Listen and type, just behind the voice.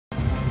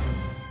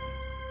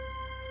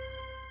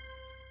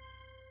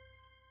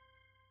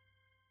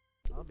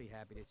I'll be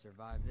happy to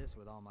survive this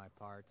with all my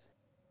parts.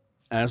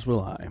 As will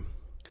I.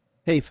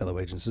 Hey, fellow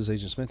agents, this is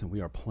Agent Smith, and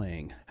we are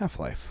playing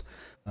Half-Life.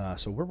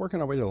 So we're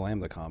working our way to the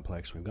Lambda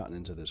Complex. We've gotten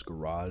into this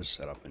garage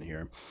setup in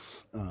here,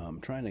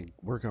 trying to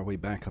work our way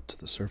back up to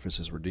the surface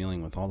as we're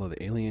dealing with all of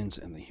the aliens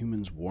and the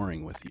humans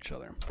warring with each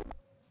other.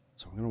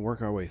 So we're going to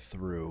work our way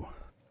through,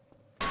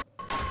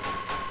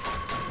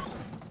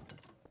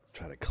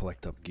 try to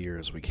collect up gear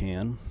as we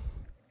can,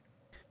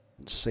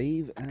 and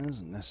save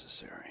as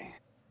necessary.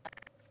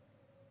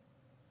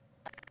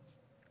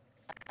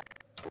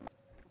 I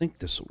think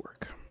this will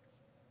work.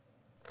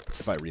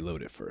 If I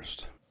reload it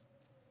first.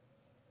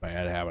 I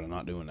had a habit of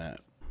not doing that.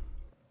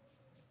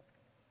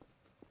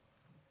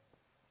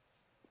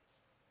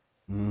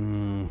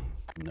 No.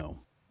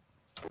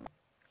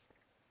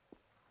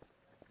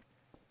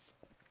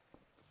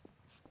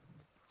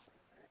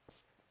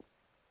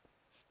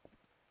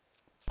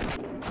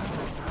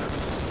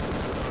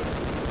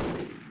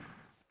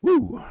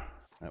 Woo!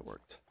 That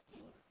worked.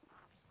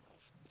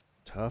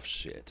 Tough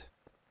shit.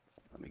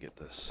 Let me get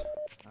this.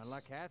 I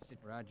like Hatchet.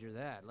 Roger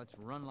that. Let's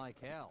run like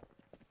hell.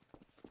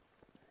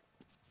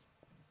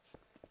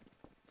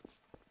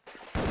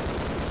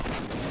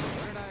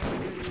 What did I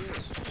ever do to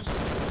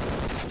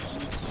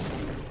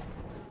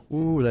you?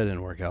 Ooh, that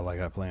didn't work out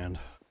like I planned.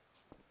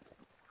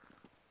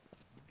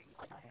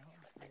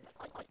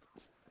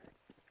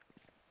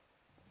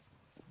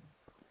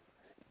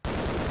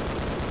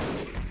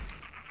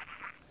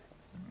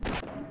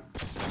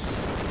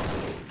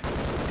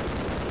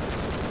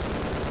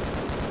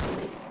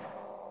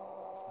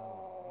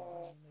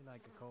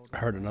 I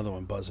heard another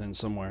one buzz in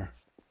somewhere.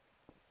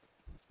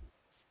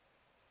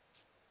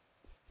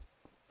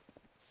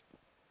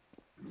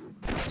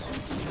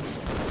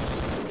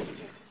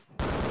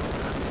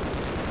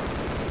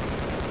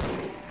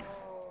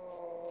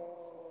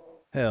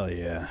 Hell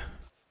yeah.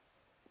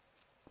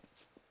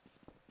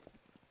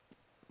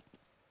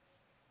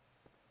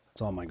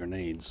 That's all my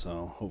grenades,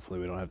 so hopefully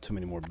we don't have too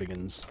many more big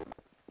uns.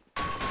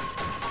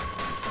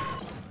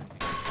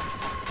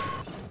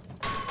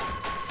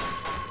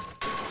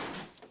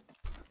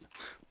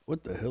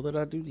 What the hell did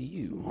I do to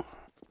you?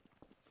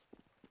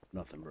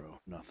 Nothing, bro.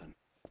 Nothing.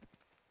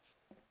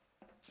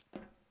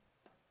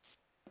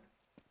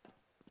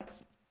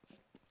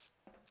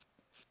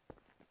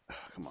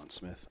 Come on,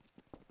 Smith.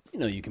 You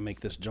know you can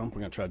make this jump. We're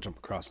going to try to jump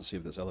across and see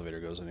if this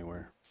elevator goes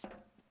anywhere.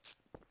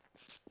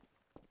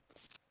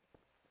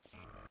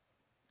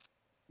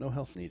 No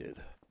health needed.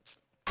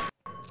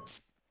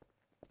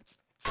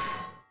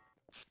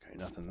 Okay,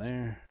 nothing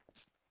there.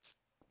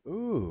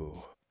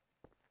 Ooh.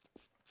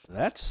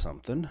 That's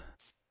something.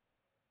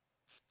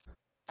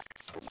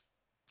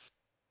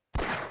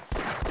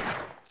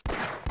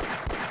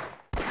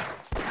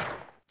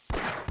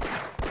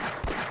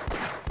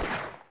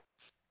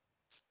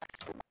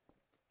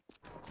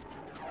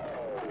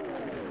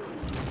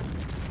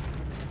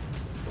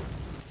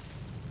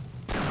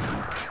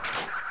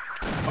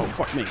 Oh,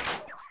 fuck me.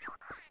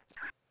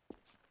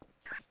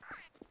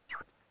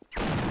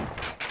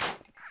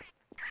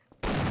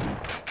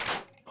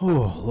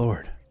 Oh,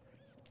 Lord.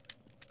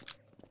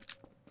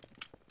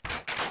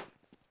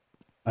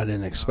 I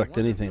didn't expect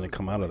anything to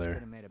come out of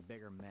there. Made a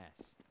bigger mess.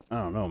 I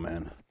don't know,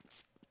 man.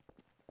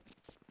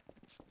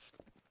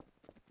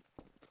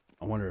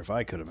 I wonder if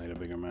I could have made a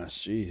bigger mess.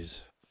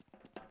 Jeez.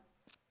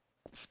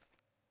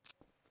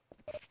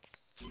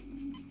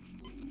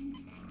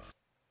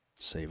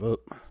 Save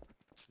up.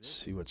 Let's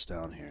see what's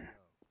down here.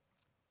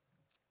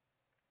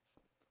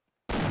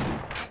 I'm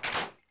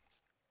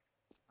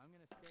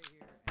gonna stay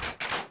here and keep a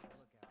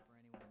lookout for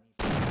anyone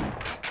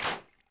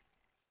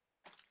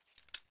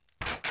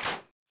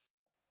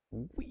who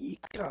needs.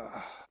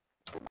 Weeka.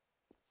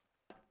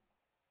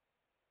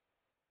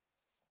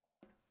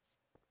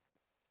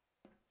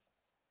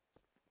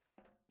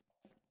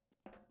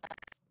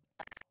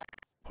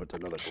 Put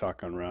another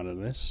shotgun round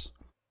in this.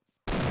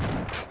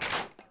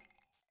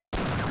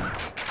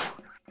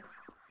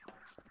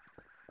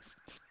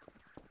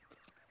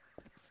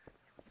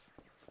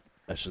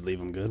 That should leave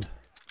him good.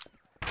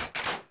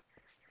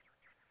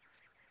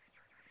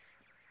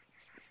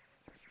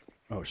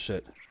 Oh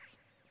shit.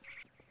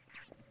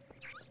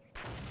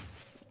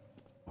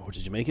 Oh,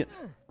 did you make it?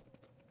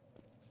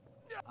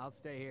 I'll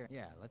stay here.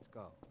 Yeah, let's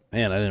go.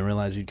 Man, I didn't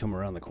realize you'd come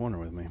around the corner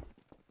with me.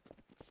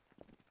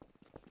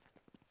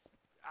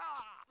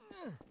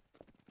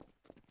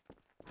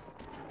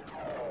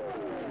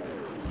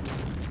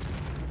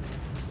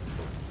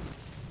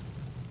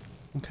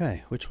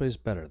 Okay, which way's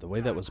better? The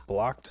way that was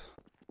blocked?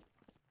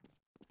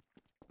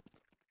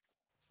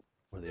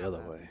 Or the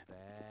other way?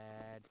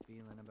 Bad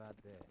feeling about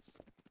this.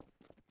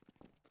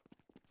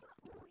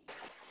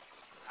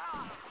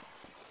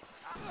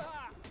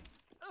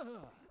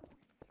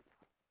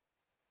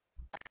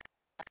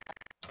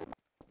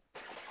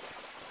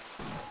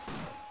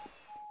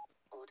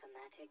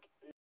 Automatic.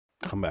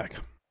 Come back.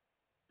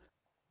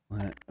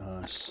 Let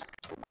us...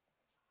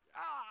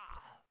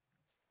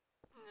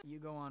 You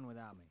go on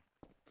without me.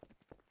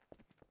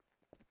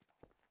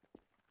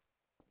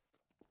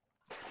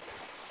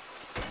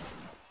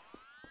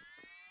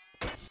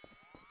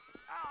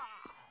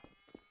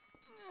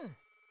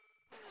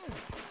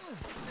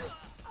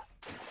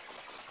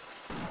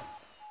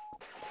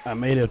 I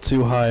made it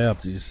too high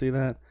up. Did you see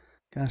that?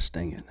 Gosh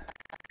dang it.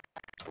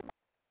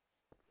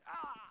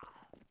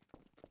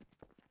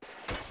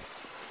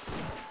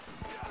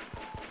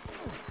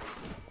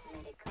 Medical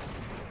engaged.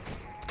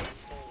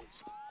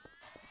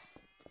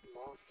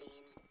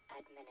 Morphine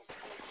administered.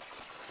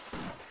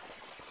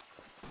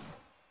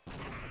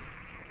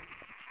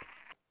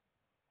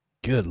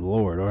 Good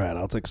lord. Alright,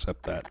 I'll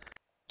accept that.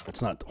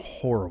 It's not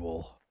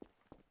horrible.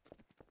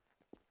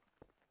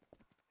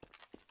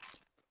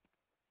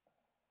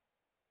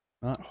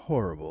 Not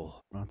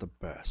horrible. Not the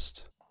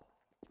best.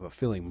 I have a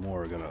feeling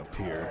more are gonna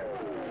appear.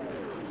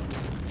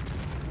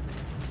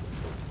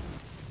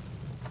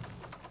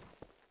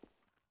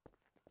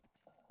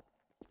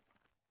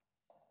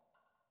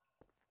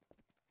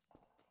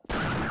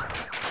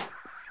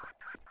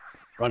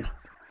 Run!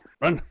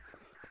 Run!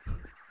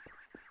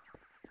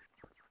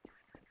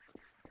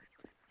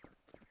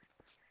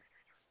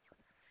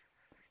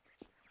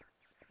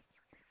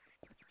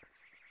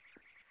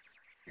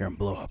 Hear him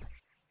blow up.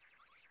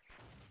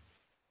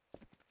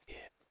 Yeah.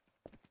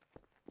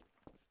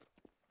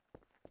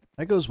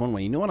 That goes one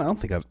way. You know what? I don't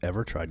think I've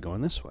ever tried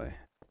going this way.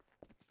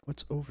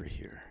 What's over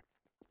here?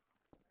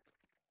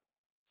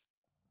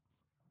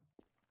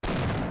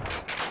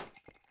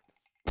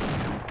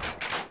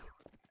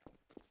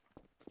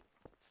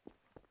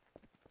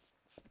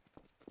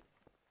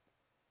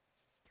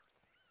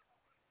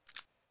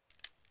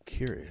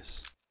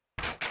 Curious.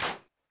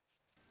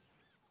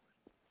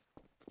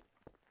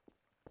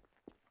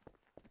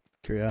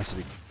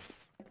 Curiosity.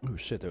 Oh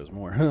shit, there was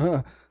more.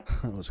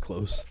 That was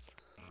close.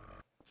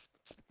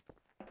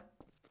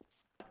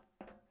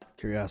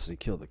 Curiosity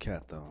killed the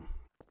cat, though.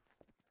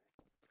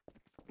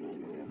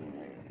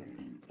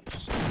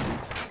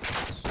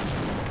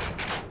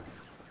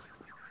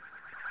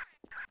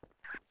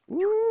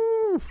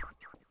 Woo!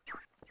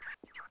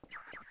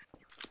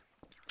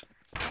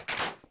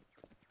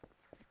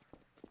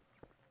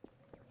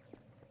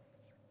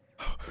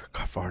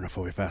 Got far enough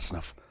away fast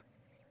enough.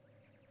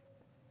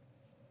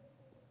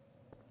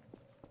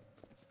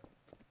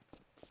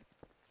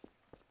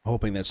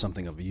 Hoping there's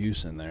something of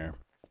use in there.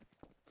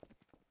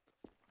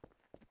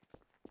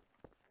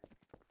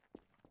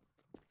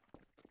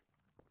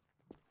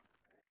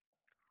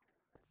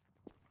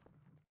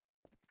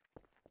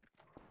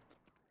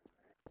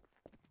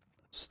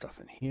 Stuff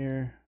in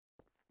here.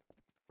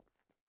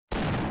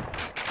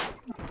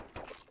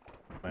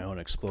 My own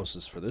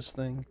explosives for this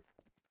thing.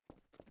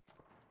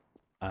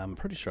 I'm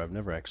pretty sure I've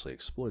never actually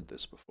explored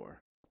this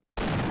before.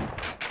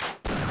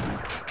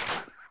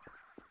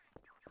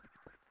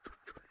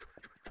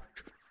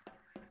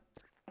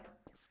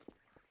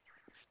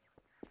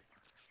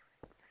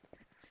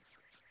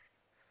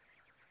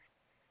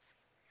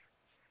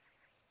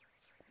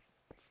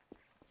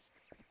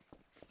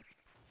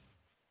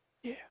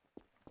 Yeah.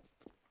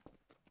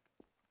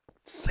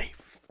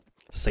 Safe.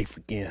 Safe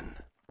again.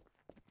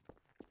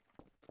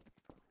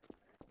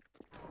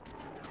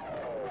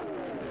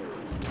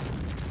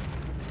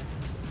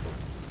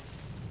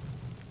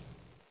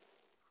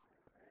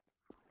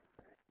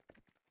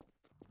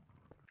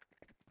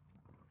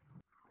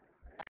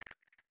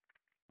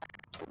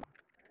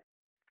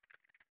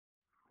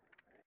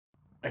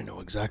 I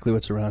know exactly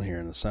what's around here,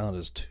 and the sound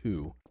is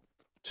two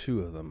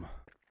of them.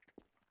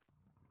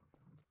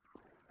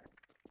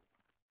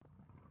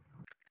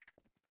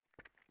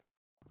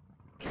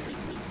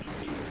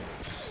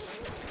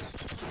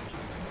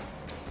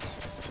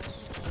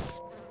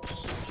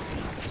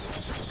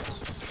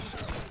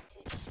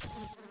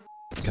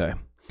 Okay,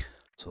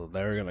 so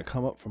they're gonna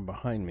come up from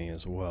behind me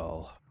as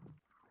well.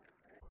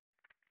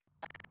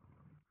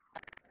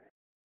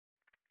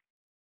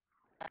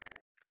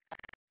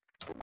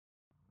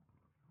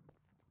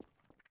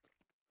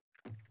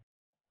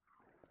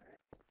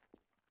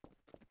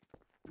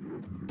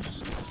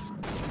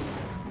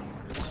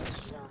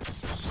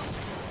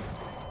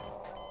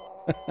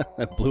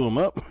 I blew him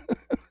up.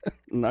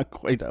 Not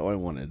quite how I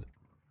wanted.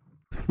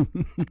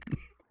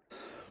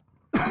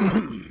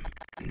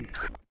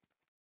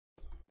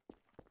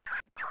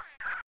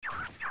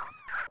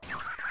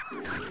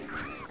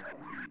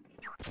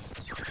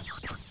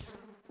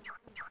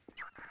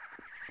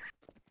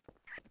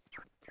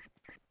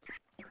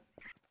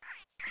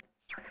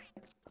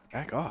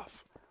 Back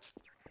off.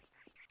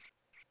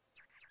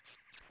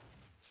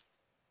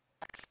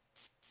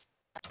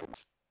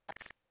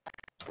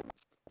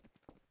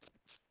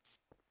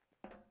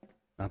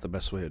 Not the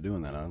best way of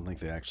doing that. I don't think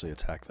they actually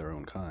attack their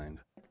own kind.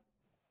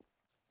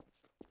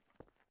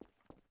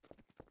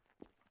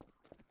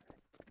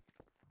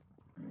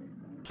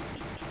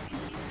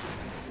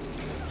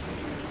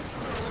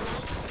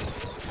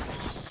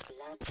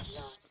 Blood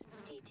loss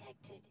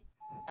detected.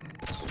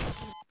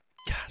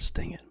 Gosh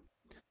dang it.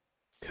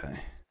 Okay.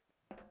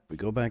 If we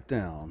go back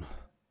down,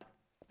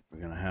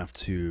 we're gonna have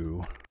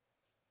to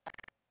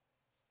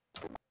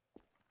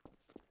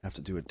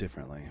do it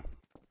differently.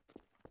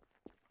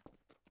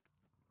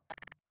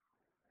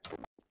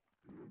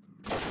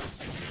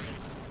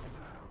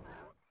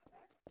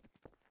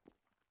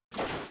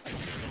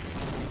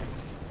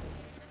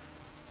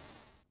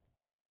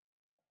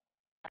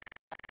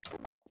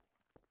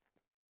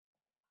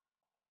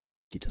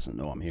 He doesn't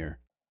know I'm here.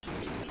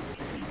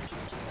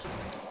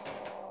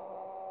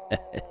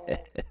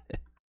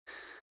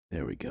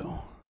 There we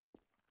go.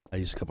 I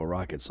used a couple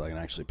rockets so I can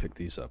actually pick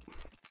these up.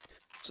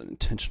 It's an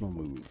intentional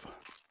move.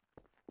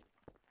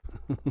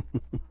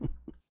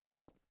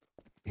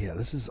 Yeah,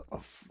 this is a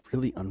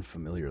really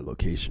unfamiliar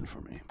location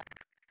for me.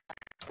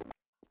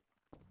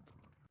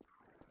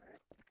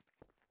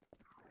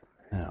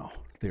 Now,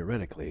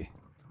 theoretically,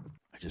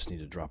 I just need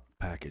to drop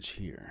a package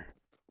here.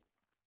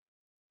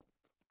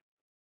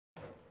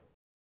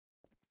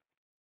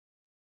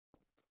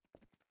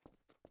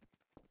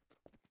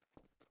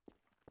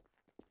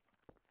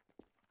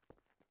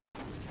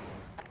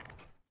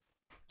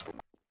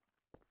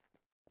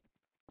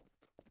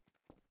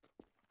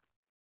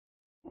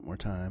 One more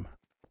time.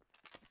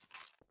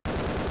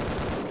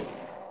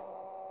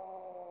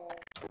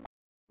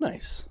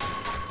 Nice. Power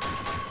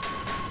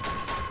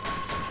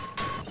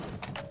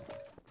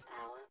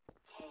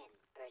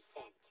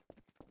 10%.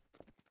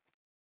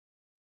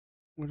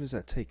 Where does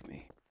that take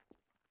me?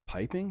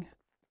 Piping?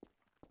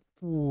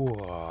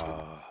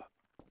 Whoa.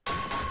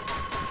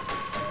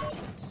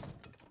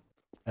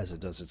 As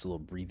it does its little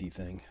breathy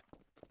thing.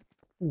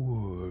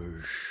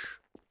 Whoosh.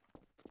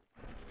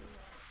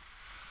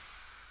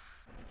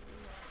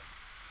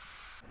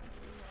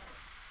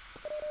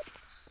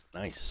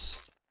 Nice.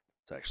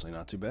 It's actually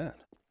not too bad.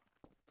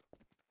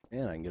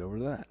 And I can get over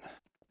to that.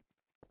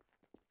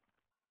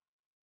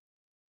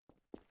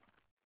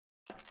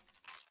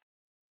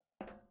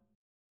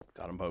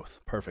 Got them both.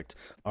 Perfect.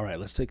 All right,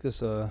 let's take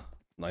this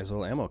nice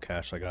little ammo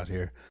cache I got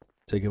here.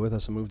 Take it with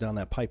us and move down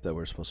that pipe that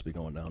we're supposed to be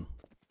going down.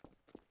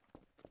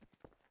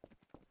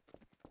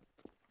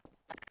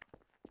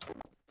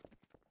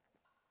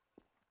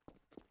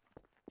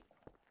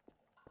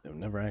 I've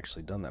never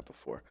actually done that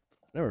before.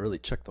 Never really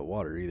checked the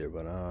water either,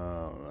 but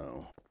I don't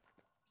know.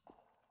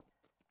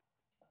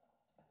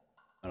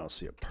 I don't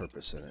see a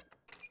purpose in it.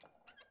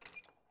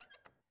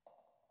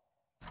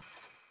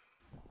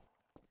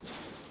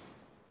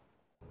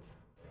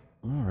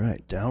 All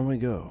right, down we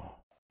go.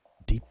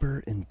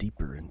 Deeper and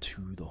deeper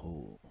into the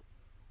hole.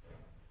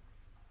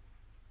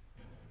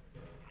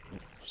 Oh,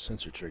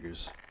 sensor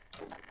triggers.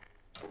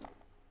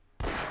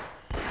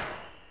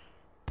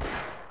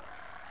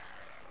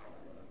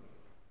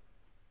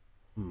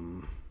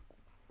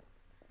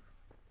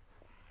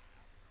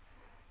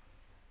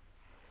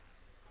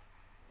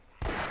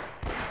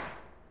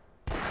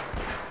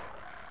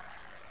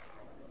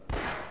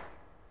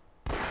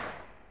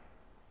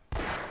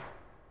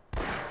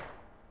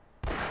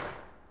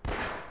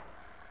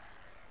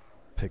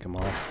 Pick him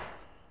off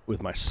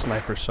with my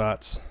sniper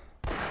shots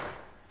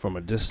from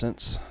a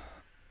distance.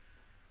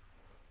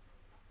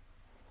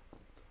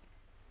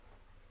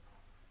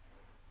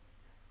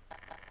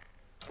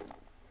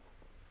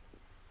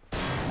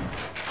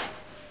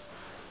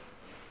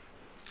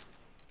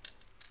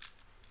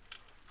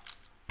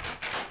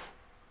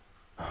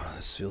 Oh,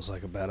 this feels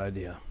like a bad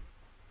idea.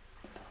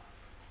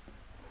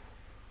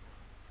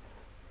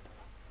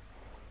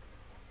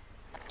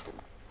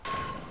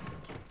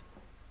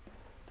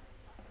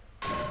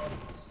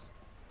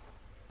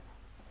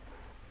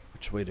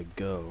 Which way to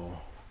go?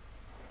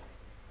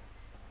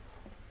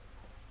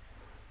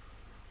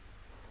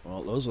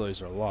 Well, those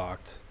ways are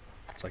locked.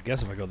 So I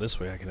guess if I go this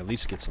way, I can at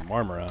least get some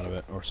armor out of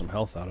it, or some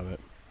health out of it.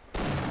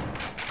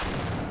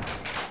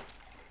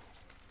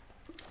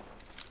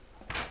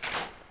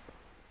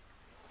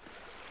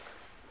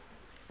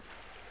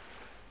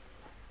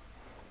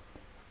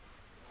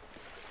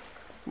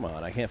 Come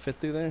on, I can't fit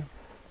through there?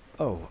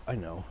 Oh, I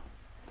know.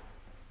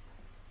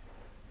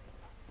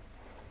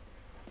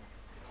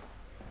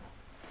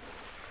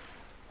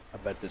 I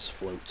bet this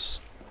floats.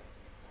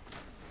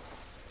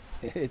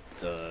 It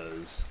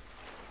does.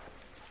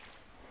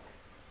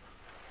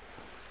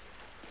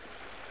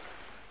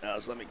 Now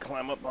just let me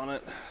climb up on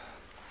it.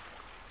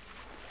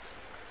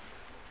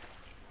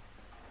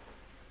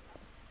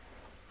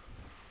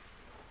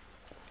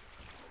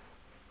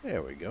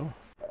 There we go.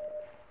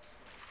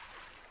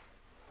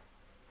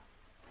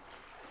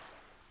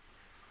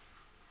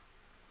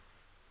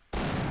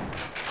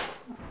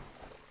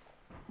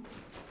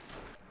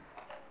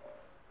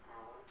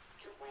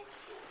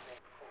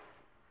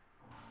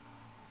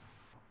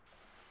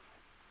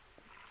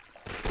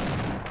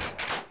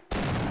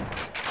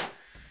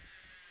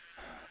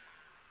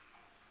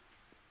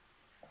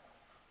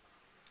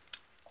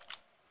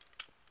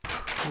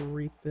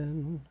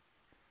 Creeping.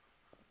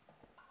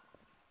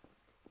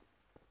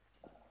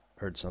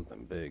 Heard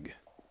something big.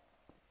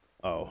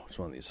 Oh, it's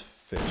one of these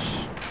fish.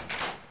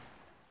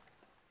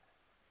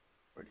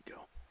 Where'd he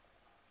go?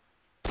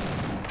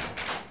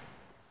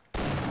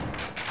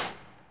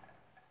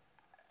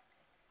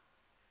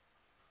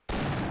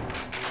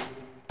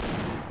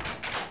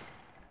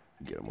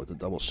 Get him with a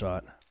double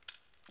shot.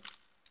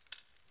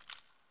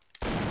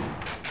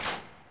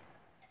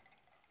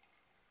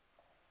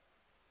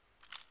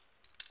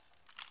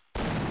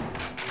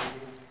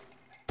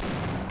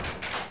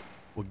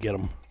 We'll get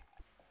him.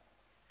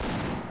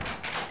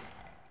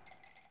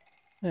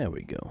 There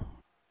we go.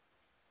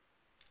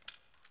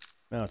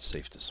 Now it's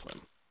safe to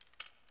swim.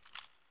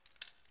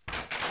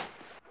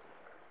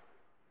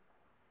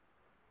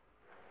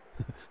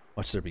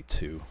 Watch there be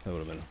two. That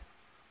would have been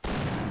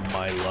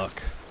my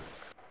luck.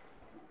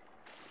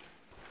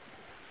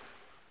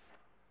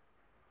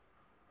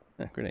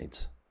 Yeah,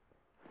 grenades.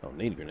 Don't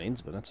need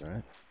grenades, but that's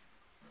alright.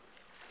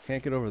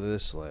 Can't get over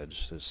this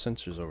ledge. There's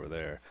sensors over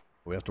there.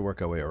 We have to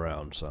work our way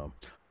around, so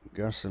I'm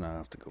guessing I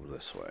have to go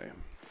this way.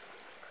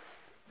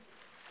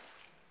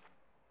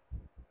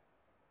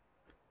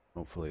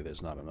 Hopefully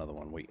there's not another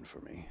one waiting for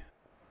me.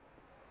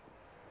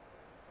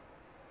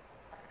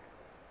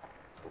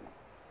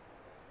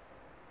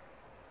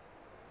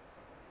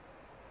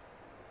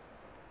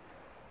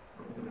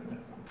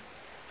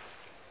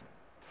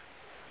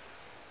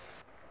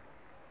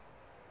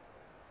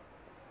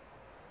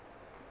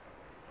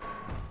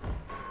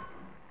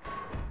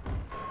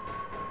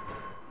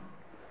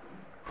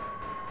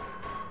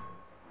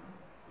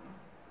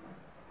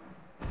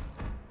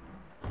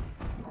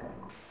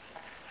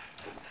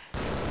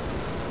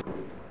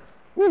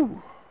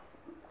 Woo!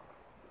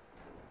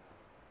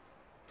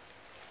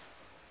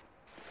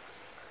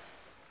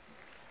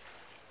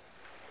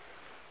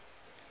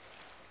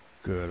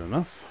 Good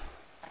enough.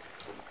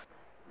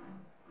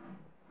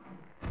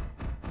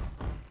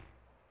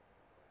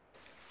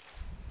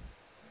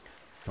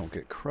 Don't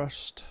get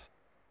crushed.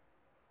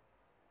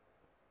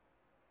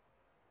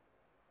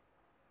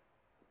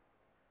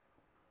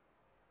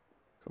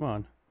 Come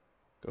on.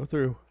 Go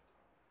through.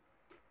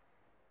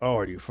 Oh,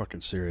 are you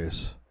fucking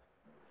serious?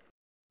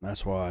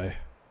 That's why.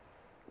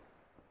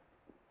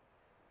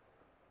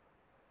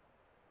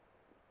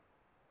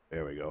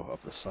 There we go,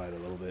 up the side a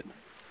little bit.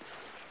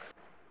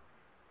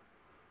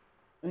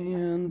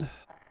 And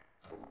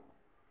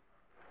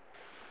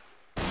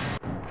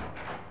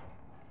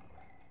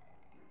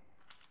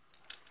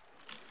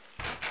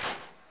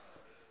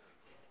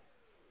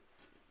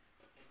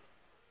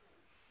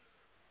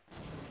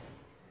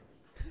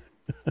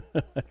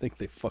I think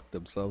they fucked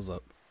themselves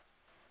up.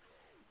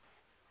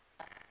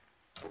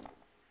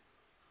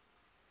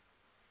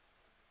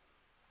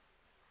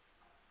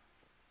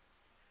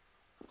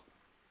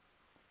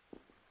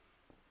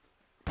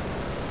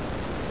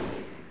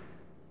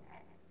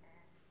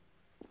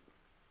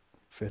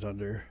 Fit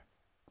under.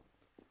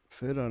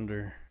 Fit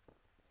under.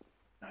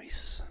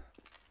 Nice.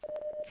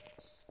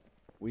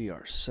 We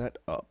are set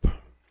up.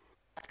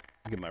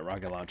 Get my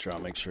rocket launcher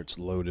out, make sure it's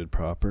loaded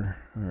proper.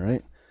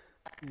 Alright.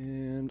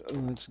 And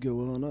let's go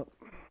on up.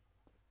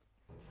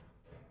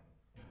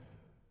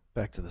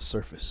 Back to the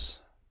surface.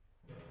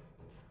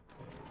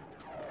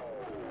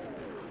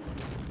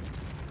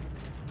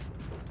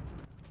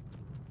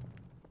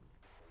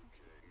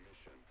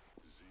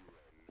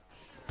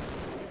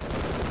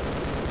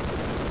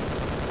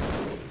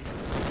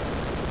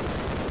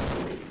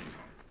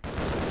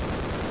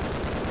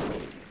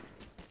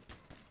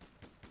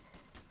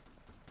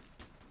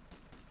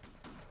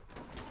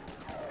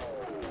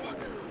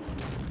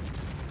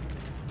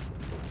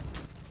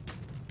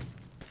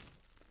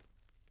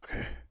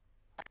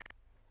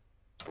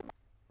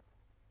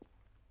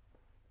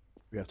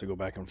 We have to go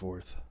back and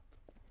forth.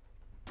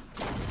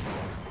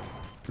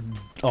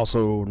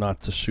 Also,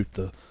 not to shoot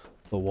the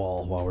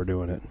wall while we're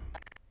doing it.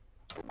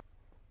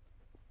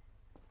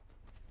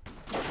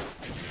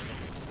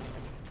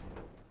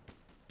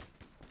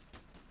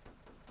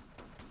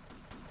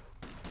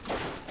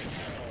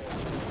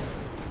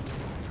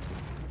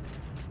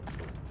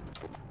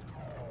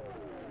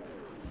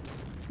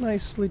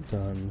 Nicely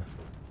done.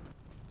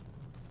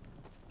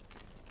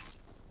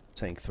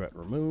 Tank threat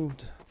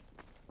removed.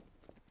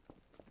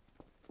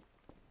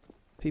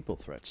 People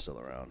threat still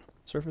around.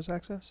 Surface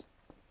access?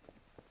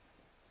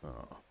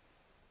 Oh,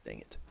 dang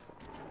it.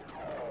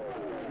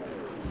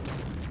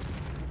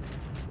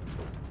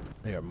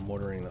 They are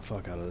mortaring the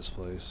fuck out of this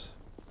place.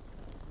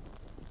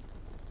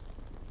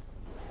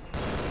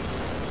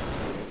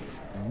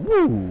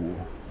 Woo!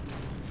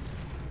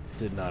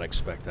 Did not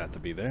expect that to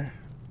be there.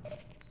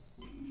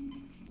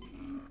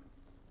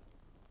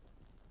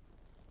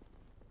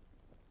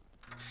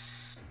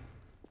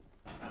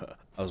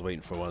 I was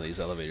waiting for one of these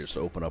elevators to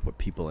open up with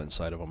people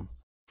inside of them.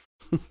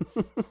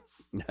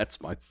 That's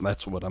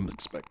what I'm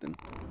expecting.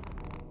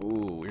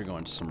 Ooh, we're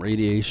going to some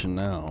radiation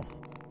now.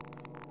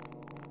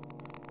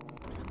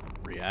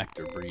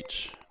 Reactor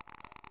breach.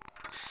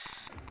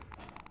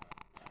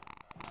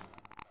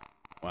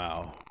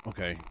 Wow.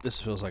 Okay,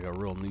 this feels like a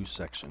real new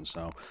section.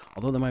 So,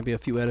 although there might be a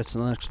few edits,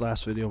 and the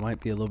last video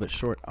might be a little bit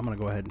short, I'm gonna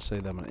go ahead and say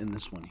that I'm gonna end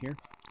this one here.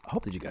 I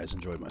hope that you guys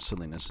enjoyed my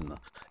silliness and the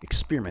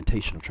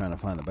experimentation of trying to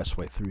find the best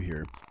way through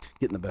here,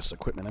 getting the best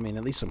equipment. I mean,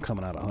 at least I'm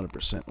coming out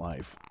 100%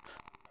 live.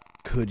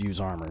 Could use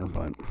armor,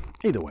 but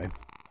either way,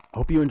 I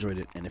hope you enjoyed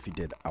it, and if you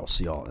did, I'll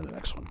see y'all in the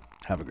next one.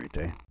 Have a great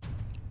day.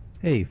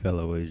 Hey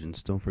fellow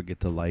agents, don't forget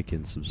to like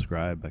and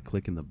subscribe by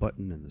clicking the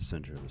button in the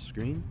center of the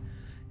screen.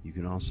 You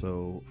can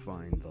also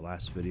find the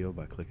last video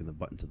by clicking the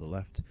button to the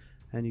left,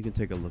 and you can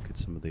take a look at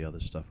some of the other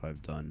stuff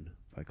I've done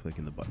by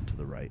clicking the button to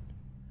the right.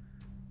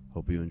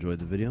 Hope you enjoyed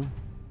the video.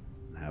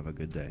 Have a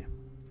good day.